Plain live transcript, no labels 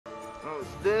Oh,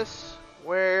 is this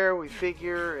where we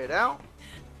figure it out?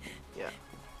 Yeah.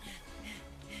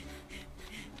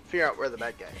 Figure out where the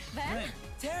bad guy is. Ven?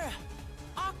 Terra!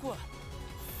 Aqua!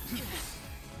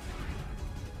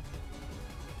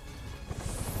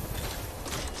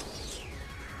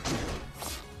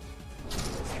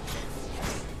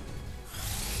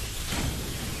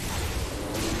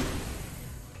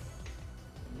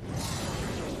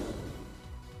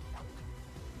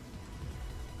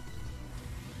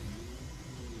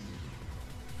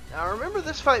 Now I remember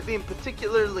this fight being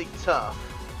particularly tough.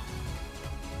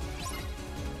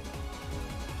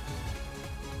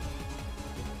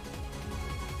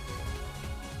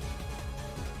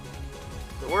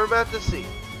 So we're about to see.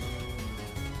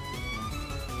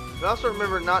 But I also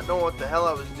remember not knowing what the hell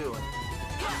I was doing.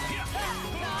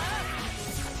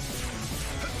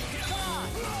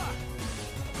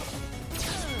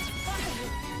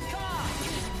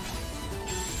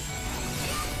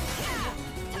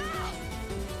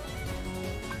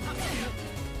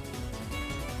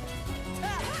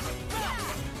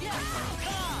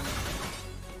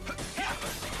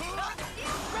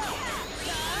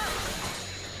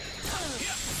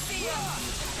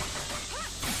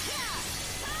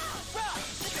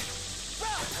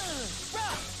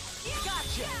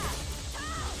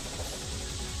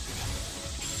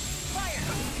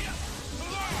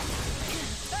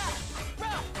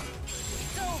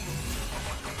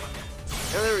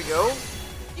 And there we go.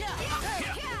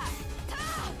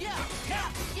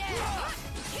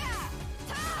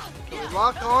 Can we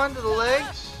lock on to the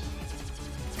legs?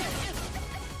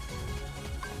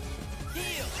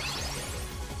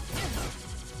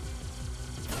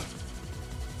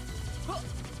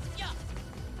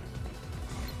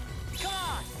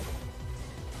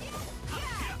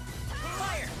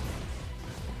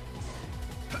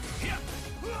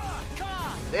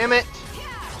 Damn it!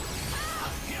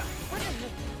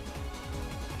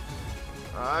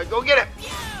 Go get him!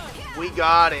 We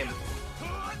got him.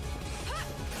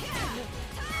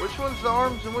 Which one's the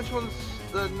arms and which one's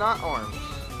the not arms?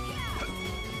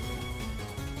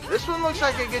 This one looks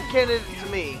like a good candidate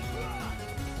to me.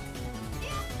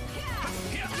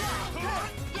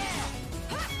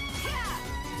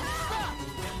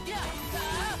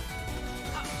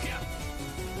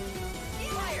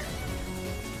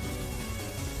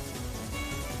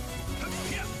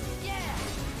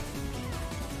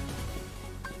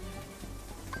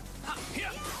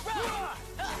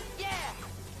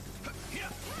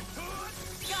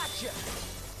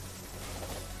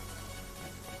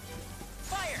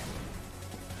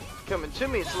 Coming to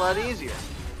me, it's a lot easier.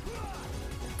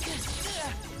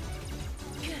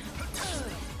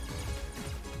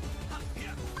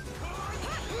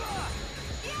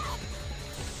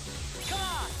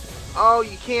 Oh,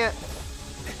 you can't.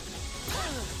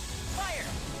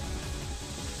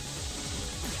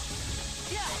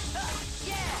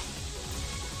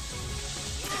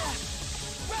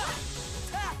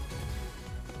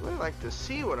 I really like to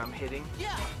see what I'm hitting.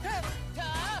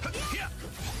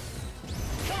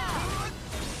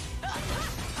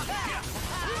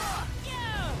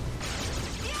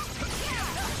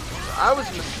 I was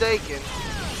mistaken.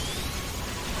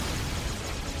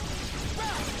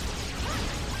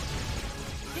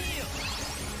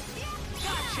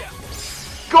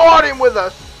 Got him with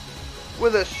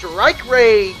a strike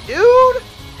ray, dude!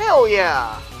 Hell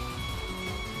yeah!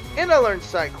 And I learned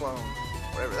Cyclone,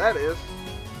 whatever that is.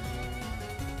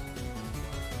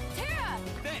 Terra!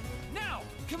 Ven, now!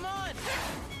 Come on!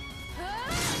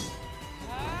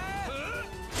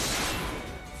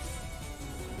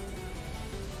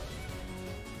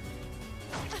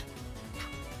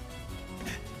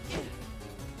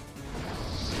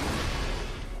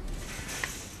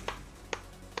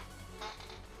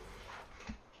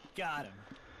 Got him.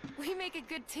 We make a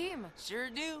good team. Sure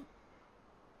do.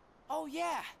 Oh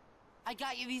yeah, I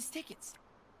got you these tickets.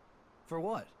 For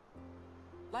what?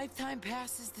 Lifetime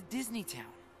passes to Disney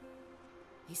Town.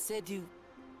 He said to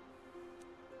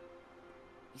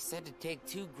take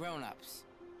 2 grown-ups.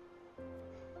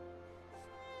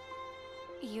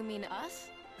 You mean us?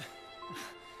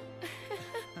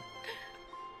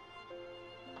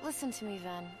 Listen to me,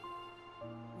 Ven.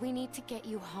 We need to get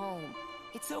you home.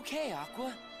 It's okay,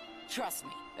 Aqua. Trust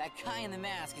me, that guy in the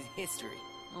mask is history.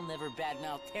 He'll never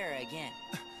badmouth Terra again.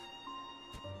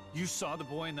 You saw the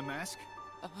boy in the mask?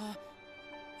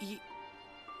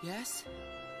 Yes?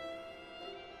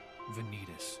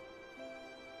 Ventus.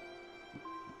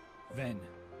 Ven,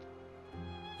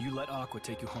 you let Aqua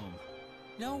take you home.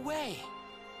 No way.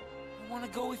 I want to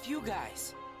go with you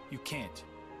guys. You can't.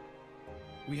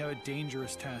 We have a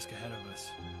dangerous task ahead of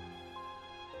us.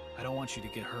 I don't want you to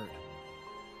get hurt.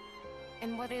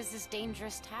 And what is this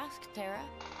dangerous task, Terra?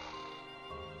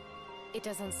 It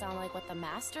doesn't sound like what the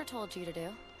Master told you to do.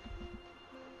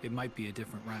 It might be a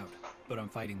different route, but I'm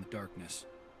fighting the darkness.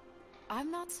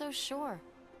 I'm not so sure.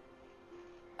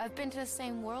 I've been to the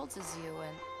same worlds as you,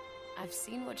 and I've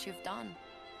seen what you've done.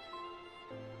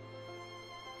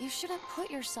 You shouldn't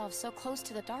put yourself so close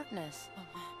to the darkness.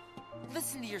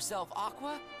 Listen to yourself,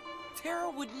 Aqua. Terra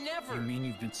would never. You mean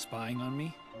you've been spying on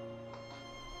me?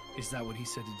 Is that what he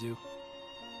said to do?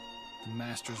 The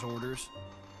Master's orders?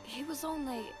 He was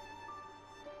only...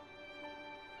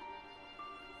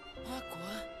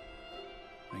 Aqua.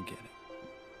 I get it.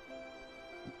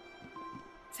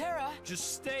 Terra.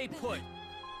 Just stay put.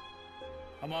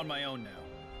 I'm on my own now,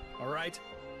 all right?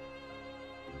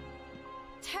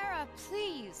 Terra,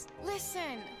 please,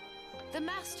 listen. The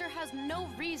Master has no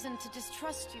reason to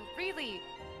distrust you, really.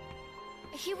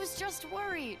 He was just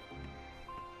worried.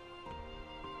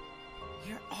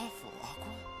 You're awful,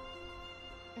 Aqua.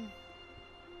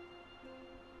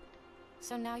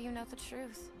 So now you know the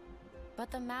truth.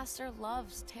 But the Master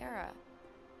loves Terra.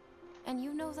 And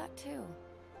you know that too.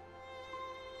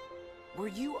 Were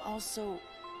you also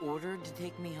ordered to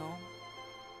take me home?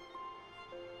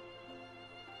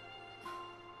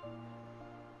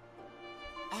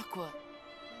 Aqua,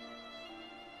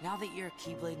 now that you're a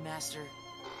Keyblade Master,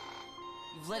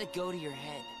 you've let it go to your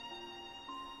head.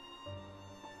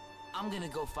 I'm gonna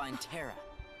go find Terra.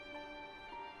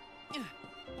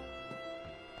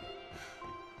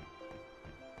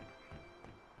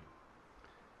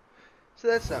 So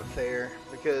that's not fair,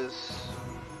 because...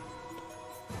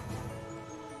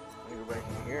 Let me go back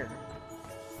in here.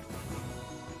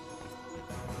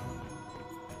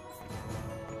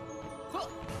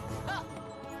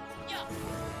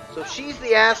 So she's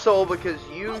the asshole because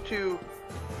you two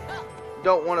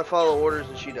don't want to follow orders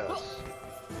and she does.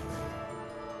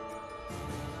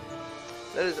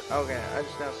 That is... Okay, I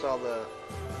just now saw the...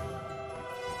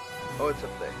 Oh, it's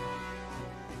up there.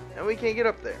 And we can't get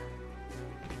up there.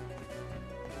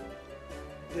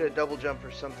 Did a double jump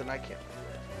or something, I can't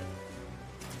remember.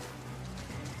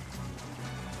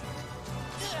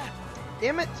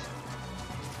 Damn it!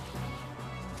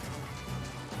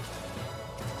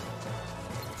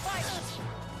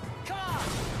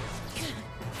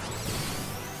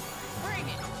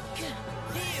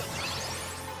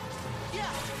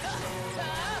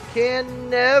 Can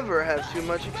never have too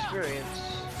much experience.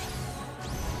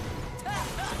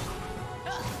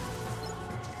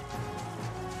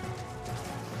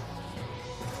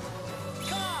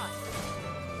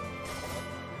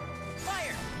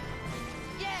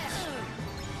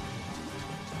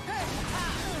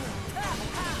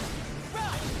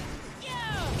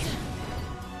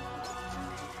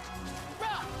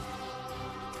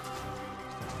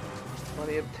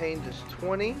 Money obtained is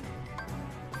 20.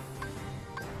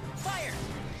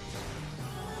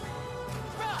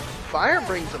 Fire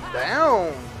brings them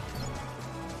down.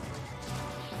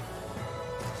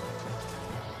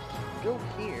 Go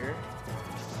here.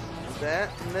 That,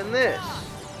 and then this.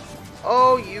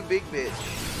 Oh, you big bitch.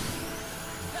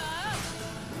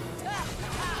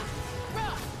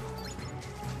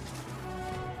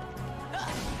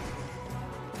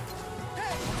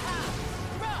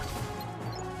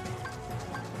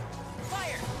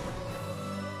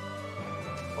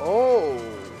 Oh.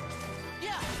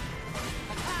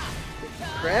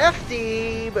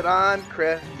 Crafty, but I'm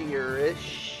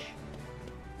craftier-ish.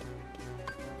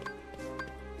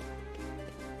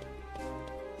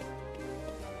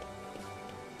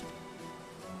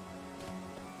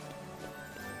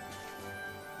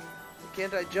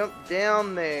 Can't I jump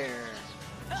down there?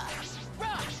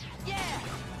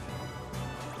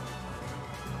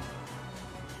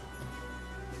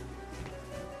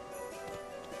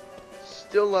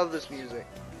 Still love this music.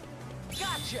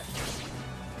 Gotcha.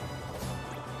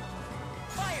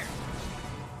 Fire.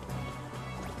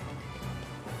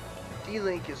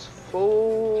 D-Link is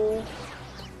full.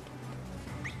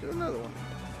 Let's do another one.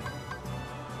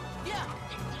 Yeah.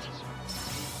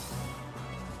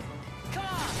 Come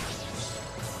on.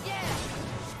 Yeah.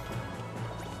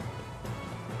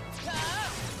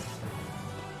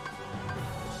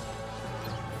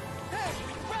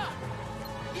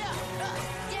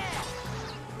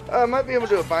 I might be able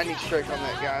to do a binding strike on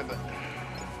that guy, but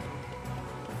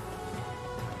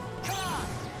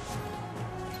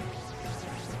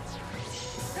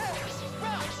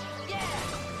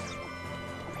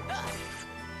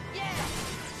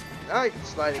now I can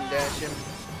sliding dash him.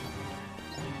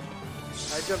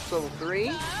 High jump's level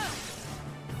 3.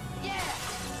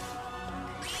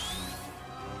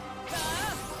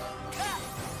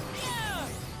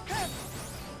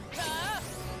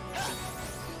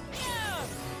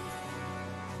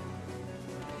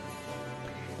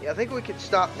 Yeah, I think we can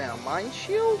stop now. Mind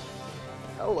shield?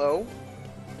 Hello.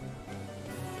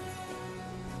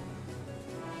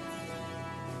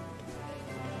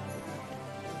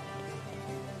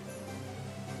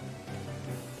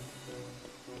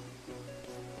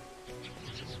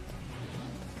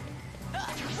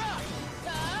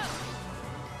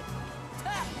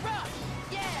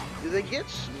 Do they get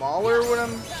smaller when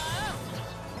I'm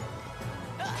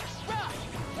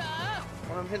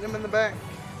hitting them in the back?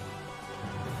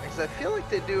 Because I feel like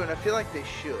they do, and I feel like they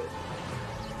should.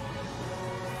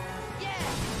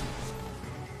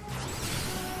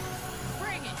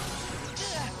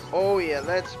 Oh yeah,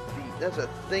 that's a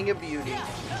thing of beauty.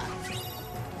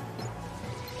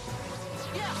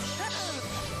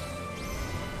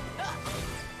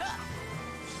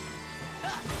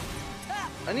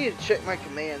 I need to check my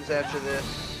commands after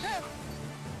this.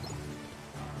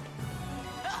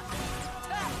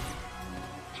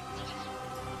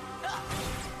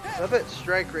 I bet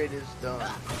strike rate is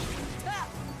done.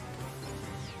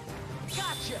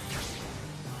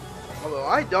 Although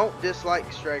I don't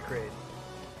dislike strike rate.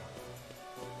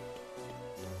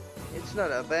 It's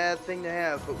not a bad thing to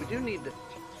have, but we do need to.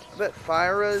 I bet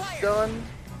Fyra is done.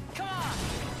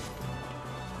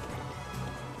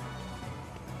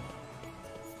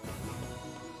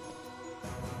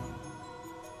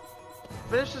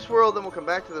 Finish this world, then we'll come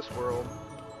back to this world.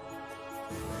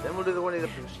 Then we'll do the Winnie the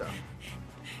Pooh stuff.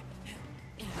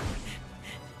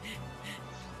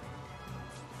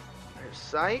 There's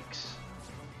Sykes.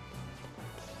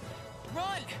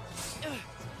 Run!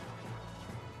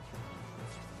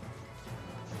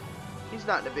 He's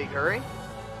not in a big hurry.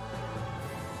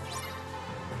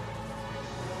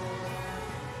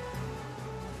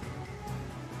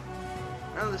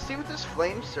 Now let's see what this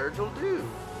flame surge will do.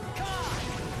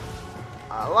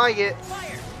 I like it.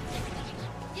 Fire!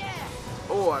 Yeah!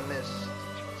 Oh, I missed.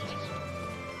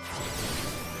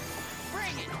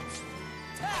 Bring it!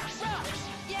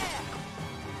 Yeah!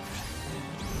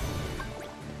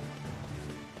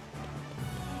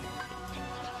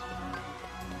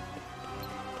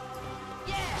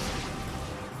 Yeah!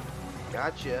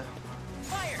 Gotcha.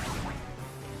 Fire!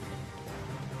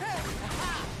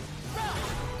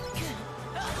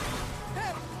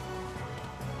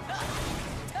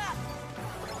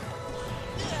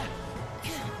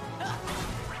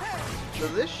 So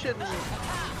this shouldn't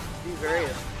be very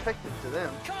effective to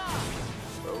them.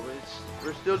 But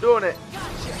we're still doing it.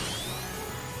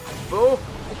 Boom!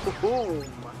 Boom!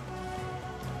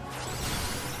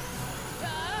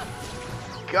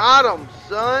 Got him,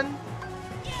 son!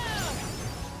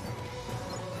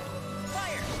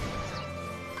 Fire!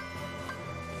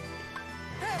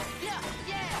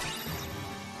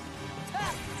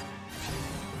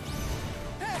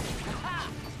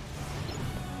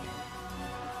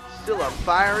 Still a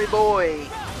fiery boy.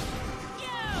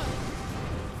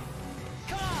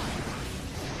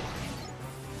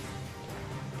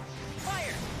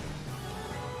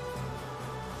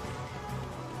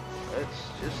 Let's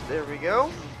just, there we go.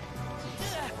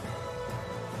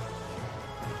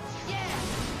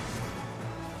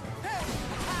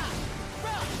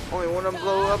 Only one of them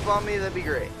blow up on me, that'd be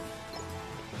great.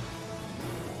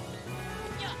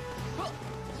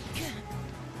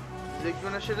 Zigged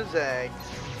when I should have zagged.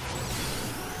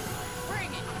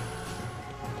 Bring it!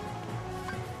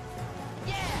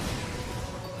 Yeah!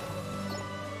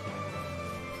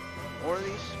 More of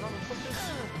these motherfuckers.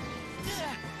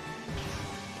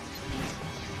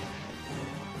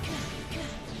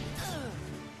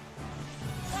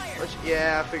 Which,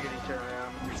 yeah, I figured he'd turn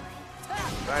around.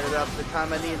 Right about the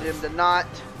time I needed him to not.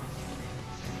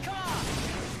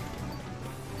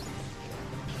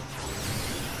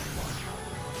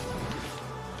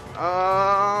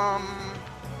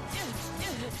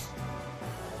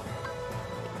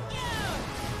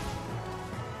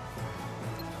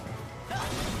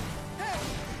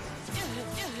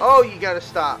 Oh, you gotta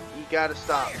stop. You gotta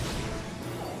stop.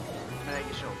 I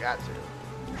guess you don't got to.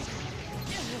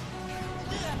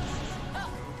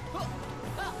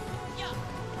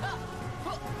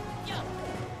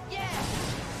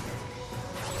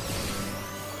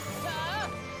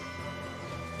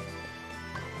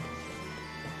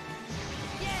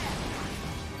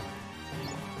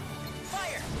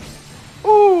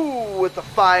 Ooh, with the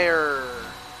fire.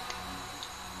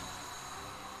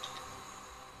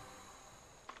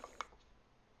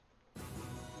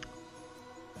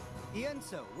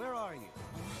 Ienzo, where are you?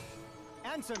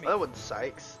 Answer me. That wasn't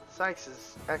Sykes. Sykes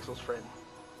is Axel's friend.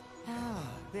 Ah,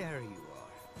 there you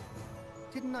are.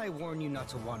 Didn't I warn you not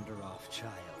to wander off,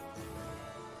 child?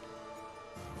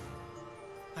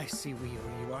 I see we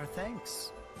owe you our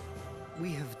thanks.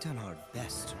 We have done our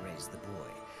best to raise the boy,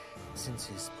 since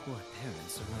his poor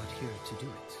parents are not here to do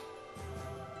it.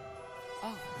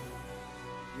 Oh,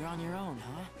 you're on your own,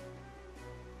 huh?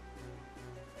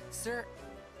 Sir,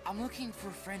 I'm looking for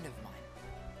a friend of mine.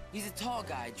 He's a tall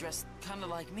guy dressed kind of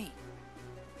like me.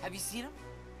 Have you seen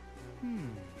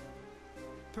him?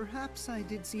 Perhaps I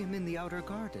did see him in the outer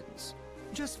gardens.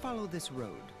 Just follow this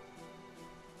road.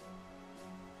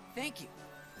 Thank you.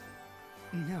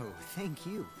 No, thank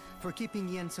you for keeping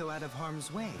Yenso out of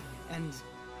harm's way. And,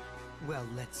 well,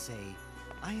 let's say,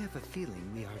 I have a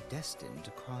feeling we are destined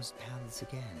to cross paths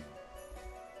again.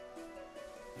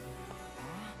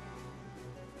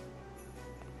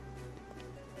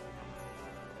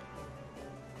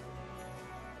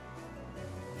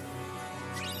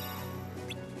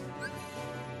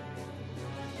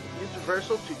 Use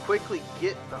reversal to quickly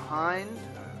get behind.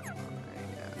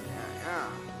 Yeah.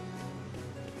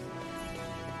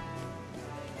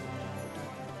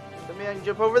 Tell me I can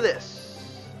jump over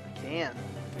this. I can.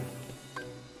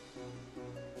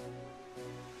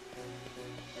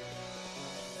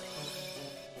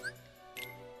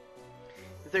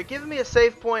 If they're giving me a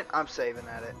save point, I'm saving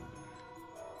at it.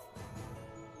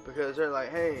 Because they're like,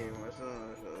 hey,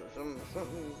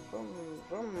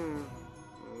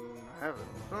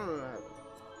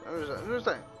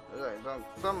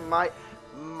 something might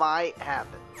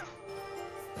happen.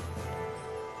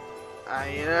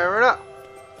 You never know.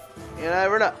 You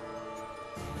never know.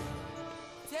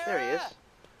 Terra! There he is.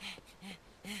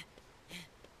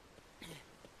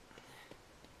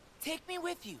 Take me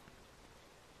with you.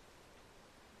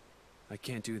 I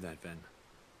can't do that, Ven.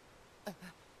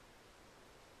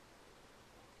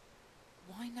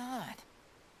 Why not?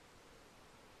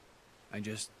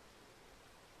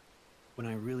 When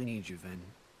I really need you, Ven,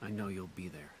 I know you'll be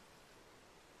there.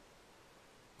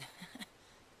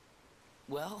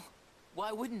 Well,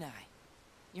 why wouldn't I?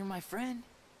 You're my friend.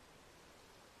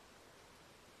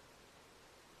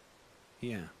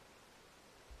 Yeah.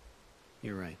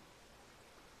 You're right.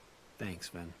 Thanks,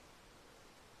 Ven.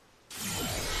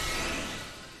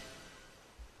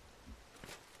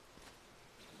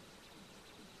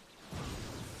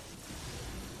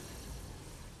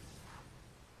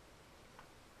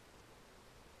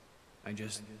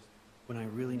 When I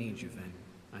really need you, Ven,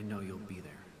 I know you'll be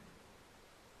there.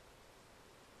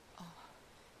 Oh.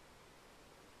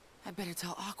 I better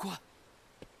tell Aqua.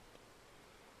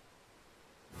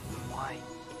 Why?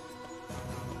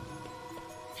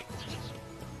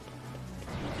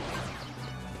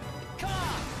 Come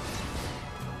on!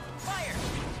 Fire!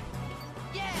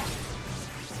 Yeah!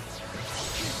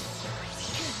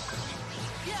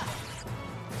 Yeah!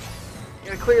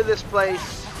 Gonna clear this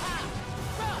place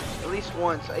at least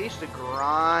once. I used to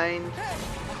grind.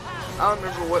 I don't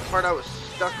remember what part I was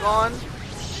stuck on,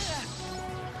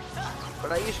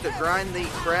 but I used to grind the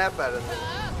crap out of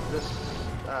this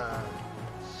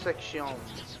section.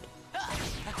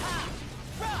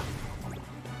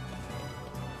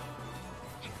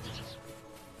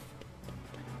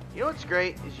 You know what's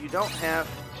great is you don't have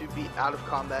to be out of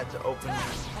combat to open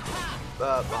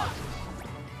boxes.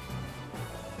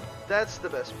 That's the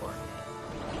best part.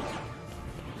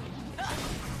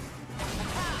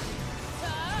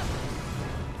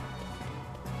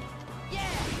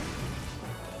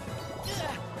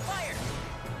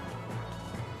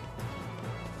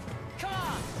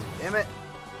 Damn it.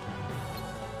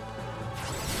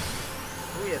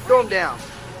 Oh yeah, throw him down.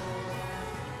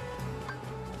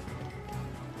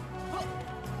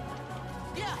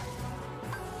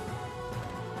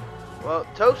 Well,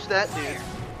 toast that dude.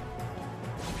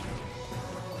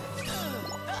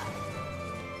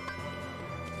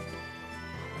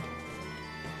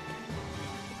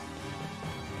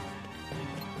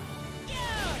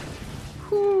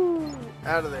 Whew,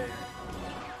 out of there.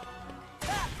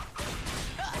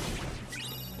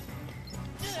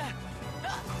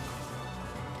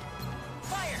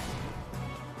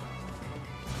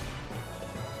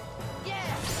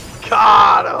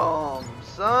 Got him,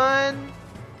 son.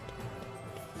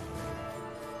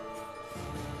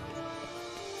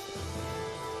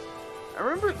 I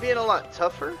remember it being a lot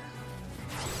tougher.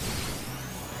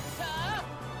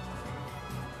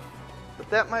 But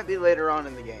that might be later on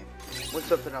in the game when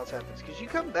something else happens. Because you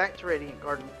come back to Radiant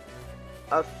Garden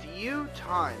a few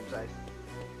times, I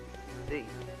think.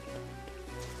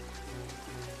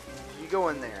 You go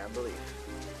in there, I believe.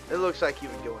 It looks like you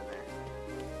would go in there.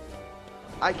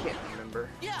 I can't remember.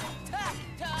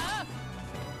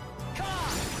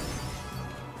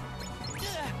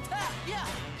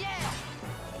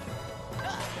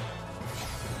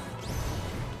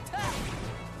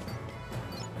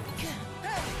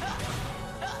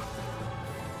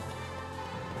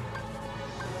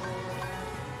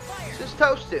 Just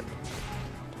toast him.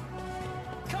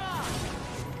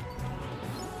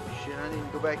 Shit, I need to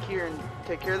go back here and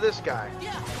take care of this guy.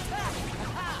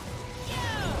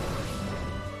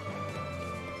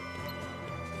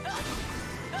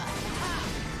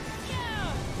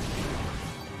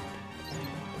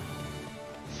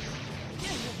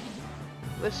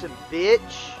 Listen,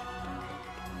 bitch.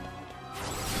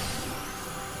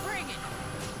 Bring it.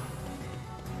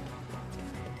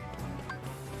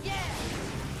 Yeah.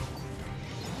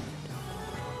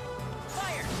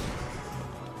 Fire.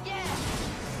 Yeah.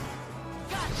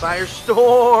 Gotcha.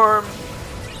 Firestorm.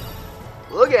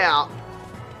 Look out.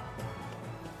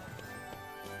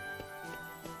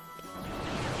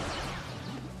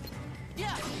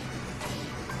 Yeah.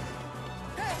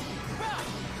 Hey, rock.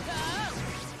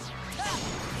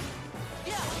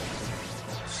 Yeah.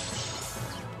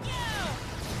 Yeah.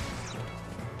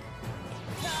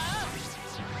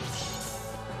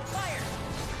 Fire.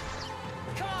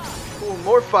 Ooh,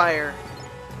 more fire.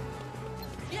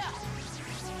 Yeah.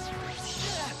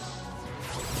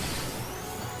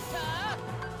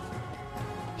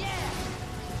 Yeah.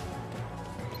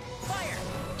 Fire.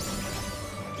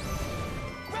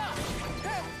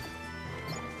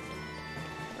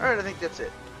 Alright, I think that's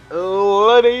it.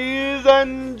 Ladies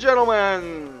and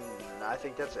gentlemen, I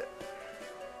think that's it.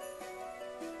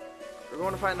 We're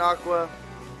going to find Aqua.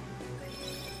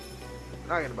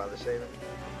 Not going to bother saving.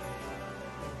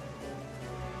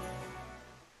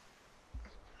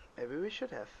 Maybe we should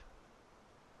have.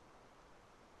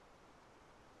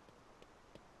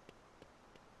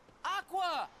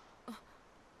 Aqua!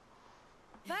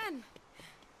 Ven!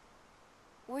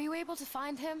 Were you able to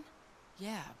find him?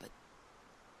 Yeah, but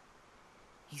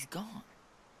he's gone.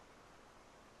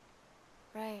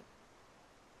 Right.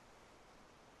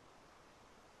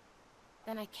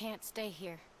 Then I can't stay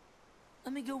here.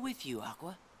 Let me go with you,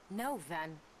 Aqua. No,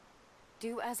 Ven.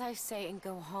 Do as I say and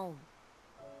go home.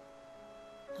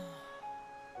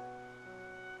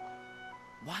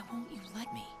 Why won't you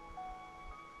let me?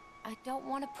 I don't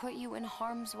want to put you in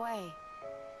harm's way.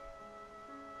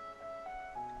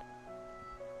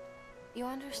 You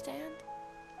understand?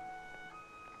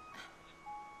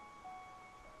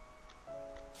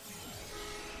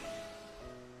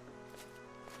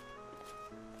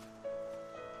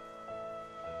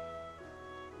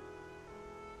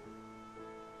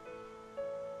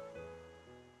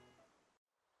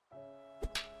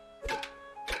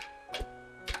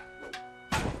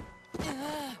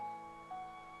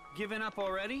 Giving up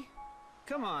already?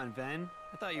 Come on, Ven.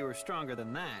 I thought you were stronger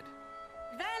than that.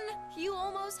 Ven, you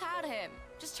almost had him.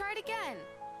 Just try it again.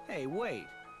 Hey, wait.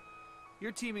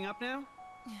 You're teaming up now?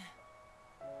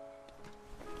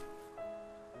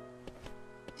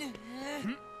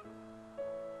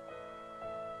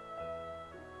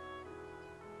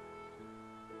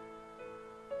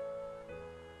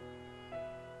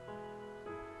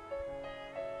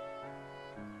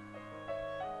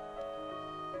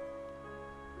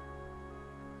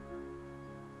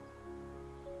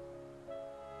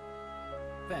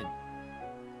 Ven,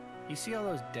 you see all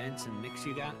those dents and nicks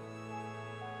you got?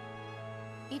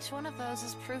 Each one of those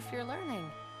is proof you're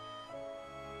learning.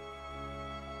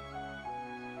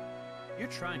 You're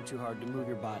trying too hard to move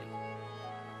your body.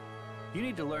 You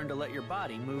need to learn to let your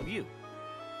body move you.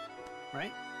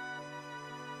 Right?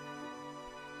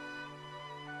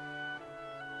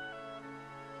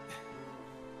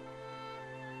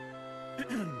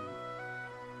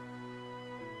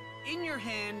 In your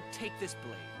hand, take this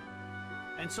blade.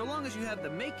 And so long as you have the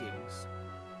makings,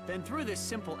 then through this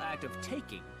simple act of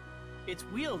taking, its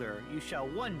wielder you shall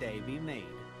one day be made.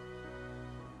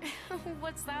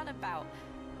 What's that about?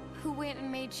 Who went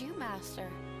and made you master?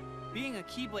 Being a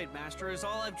Keyblade master is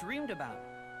all I've dreamed about.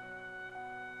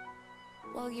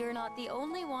 Well, you're not the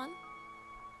only one.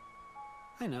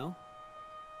 I know.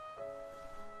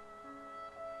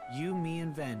 You, me,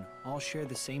 and Ven all share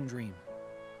the same dream.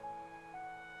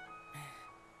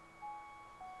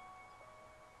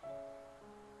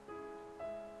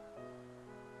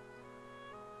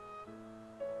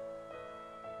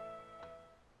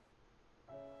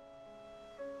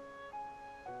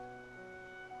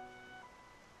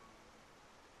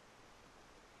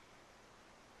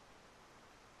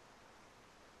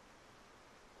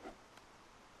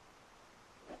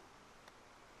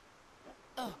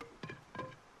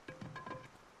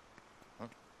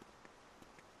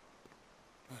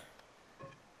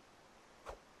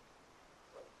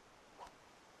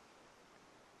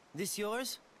 This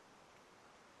yours?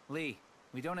 Lee,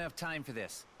 we don't have time for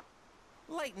this.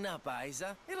 Lighten up,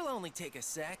 Isa. It'll only take a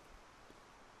sec.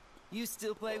 You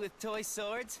still play with toy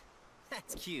swords?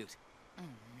 That's cute.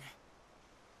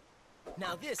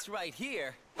 Now this right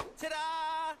here,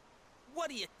 ta-da!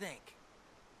 What do you think?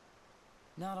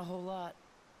 Not a whole lot.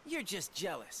 You're just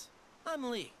jealous. I'm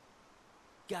Lee.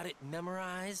 Got it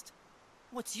memorized?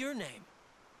 What's your name?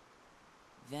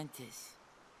 Ventus.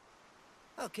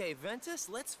 Okay, Ventus,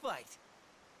 let's fight.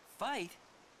 Fight?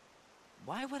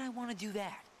 Why would I want to do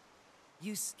that?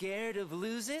 You scared of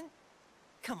losing?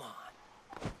 Come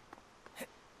on.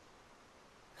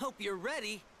 Hope you're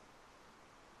ready.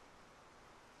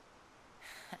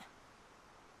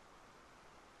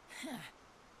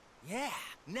 Yeah,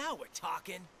 now we're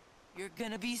talking. You're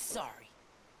gonna be sorry.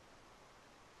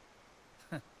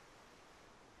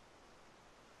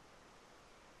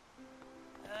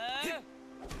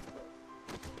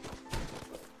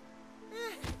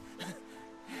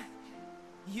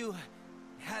 You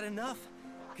had enough?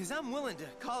 Because I'm willing to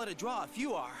call it a draw if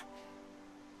you are.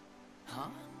 Huh?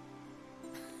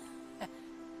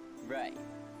 Right.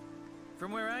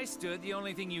 From where I stood, the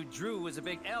only thing you drew was a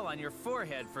big L on your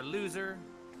forehead for loser,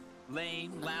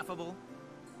 lame, laughable.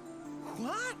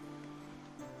 What?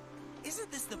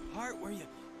 Isn't this the part where you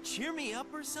cheer me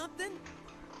up or something?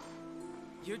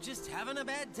 You're just having a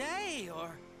bad day,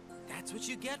 or that's what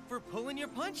you get for pulling your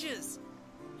punches.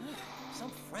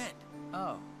 Some friend.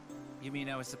 Oh, you mean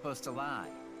I was supposed to lie?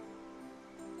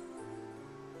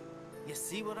 You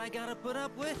see what I gotta put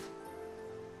up with?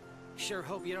 Sure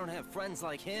hope you don't have friends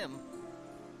like him.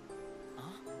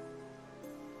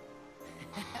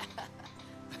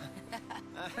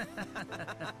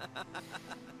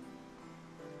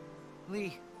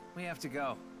 Lee, we have to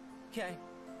go. Okay.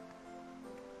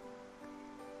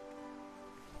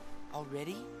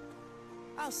 Already?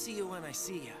 I'll see you when I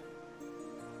see you.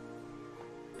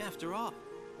 After all,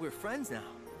 we're friends now.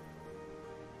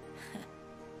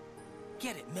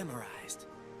 Get it memorized.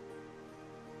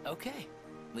 Okay,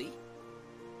 Lee.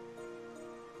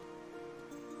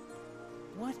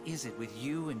 What is it with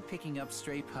you and picking up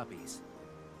stray puppies?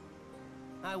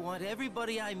 I want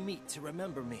everybody I meet to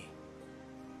remember me.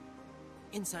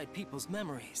 Inside people's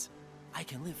memories, I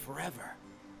can live forever.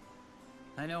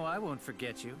 I know I won't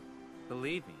forget you.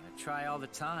 Believe me, I try all the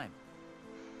time.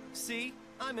 See?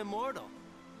 I'm immortal.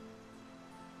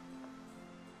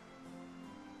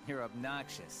 You're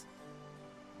obnoxious.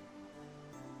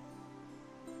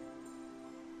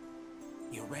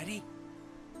 You ready?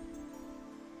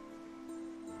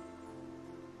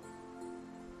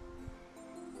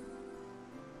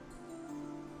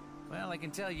 Well, I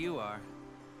can tell you are.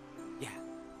 Yeah.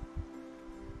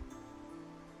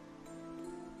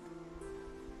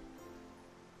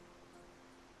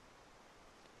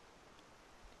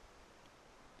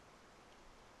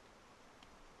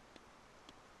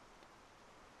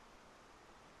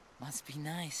 Must be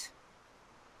nice.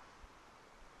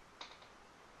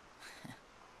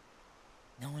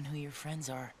 Knowing who your friends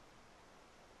are.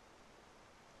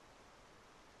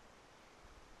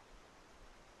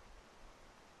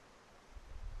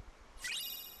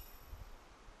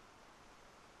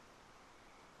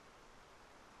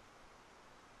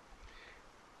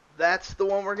 That's the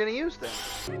one we're going to use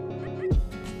then.